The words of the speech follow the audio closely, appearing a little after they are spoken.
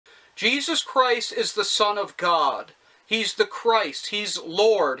Jesus Christ is the Son of God. He's the Christ. He's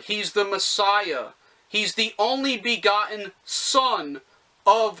Lord. He's the Messiah. He's the only begotten Son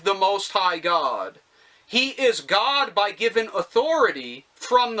of the Most High God. He is God by given authority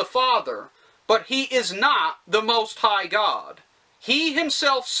from the Father, but he is not the Most High God. He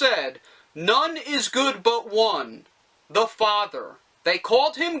himself said, "None is good but one, the Father." They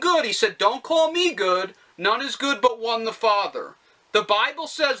called him good. He said, "Don't call me good. None is good but one, the Father." The Bible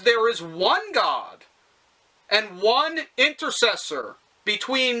says there is one God and one intercessor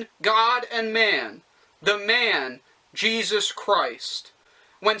between God and man, the man, Jesus Christ.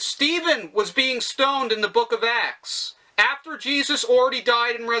 When Stephen was being stoned in the book of Acts, after Jesus already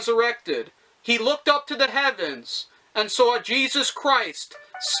died and resurrected, he looked up to the heavens and saw Jesus Christ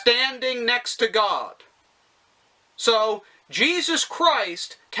standing next to God. So, Jesus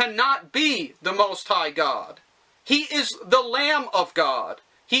Christ cannot be the Most High God. He is the Lamb of God.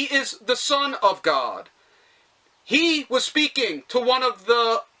 He is the Son of God. He was speaking to one of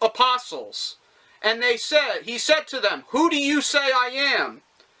the apostles, and he said to them, "Who do you say I am?"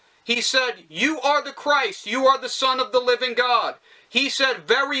 He said, "You are the Christ. You are the Son of the living God." He said,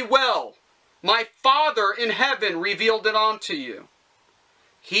 "Very well. My Father in heaven revealed it unto you."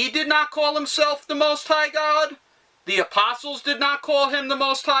 He did not call himself the Most High God. The apostles did not call him the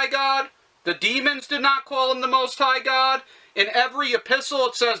Most High God. The demons did not call him the Most High God. In every epistle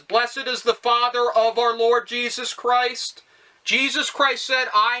it says, "Blessed is the Father of our Lord Jesus Christ." Jesus Christ said,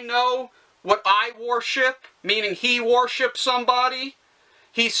 "I know what I worship," meaning he worshiped somebody.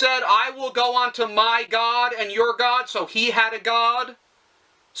 He said, "I will go unto my God and your God," so he had a God.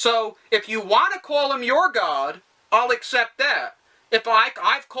 So, if you want to call him your God, I'll accept that. If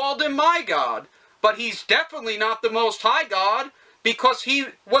I've called him my God, but he's definitely not the Most High God, because he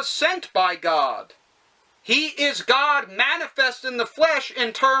was sent by God. He is God manifest in the flesh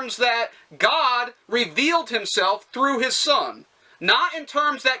in terms that God revealed himself through his Son, not in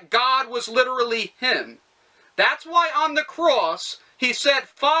terms that God was literally him. That's why on the cross he said,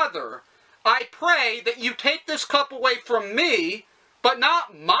 "Father, I pray that you take this cup away from me, but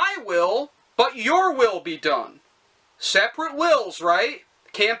not my will, but your will be done." Separate wills, right?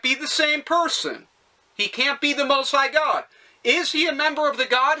 Can't be the same person. He can't be the Most High God. Is he a member of the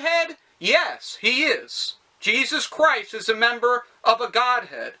Godhead? Yes, he is. Jesus Christ is a member of a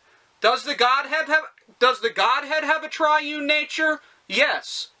Godhead. Does the Godhead have a triune nature?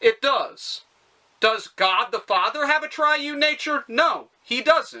 Yes, it does. Does God the Father have a triune nature? No, he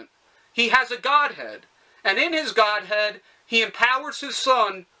doesn't. He has a Godhead. And in his Godhead, he empowers his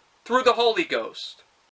Son through the Holy Ghost.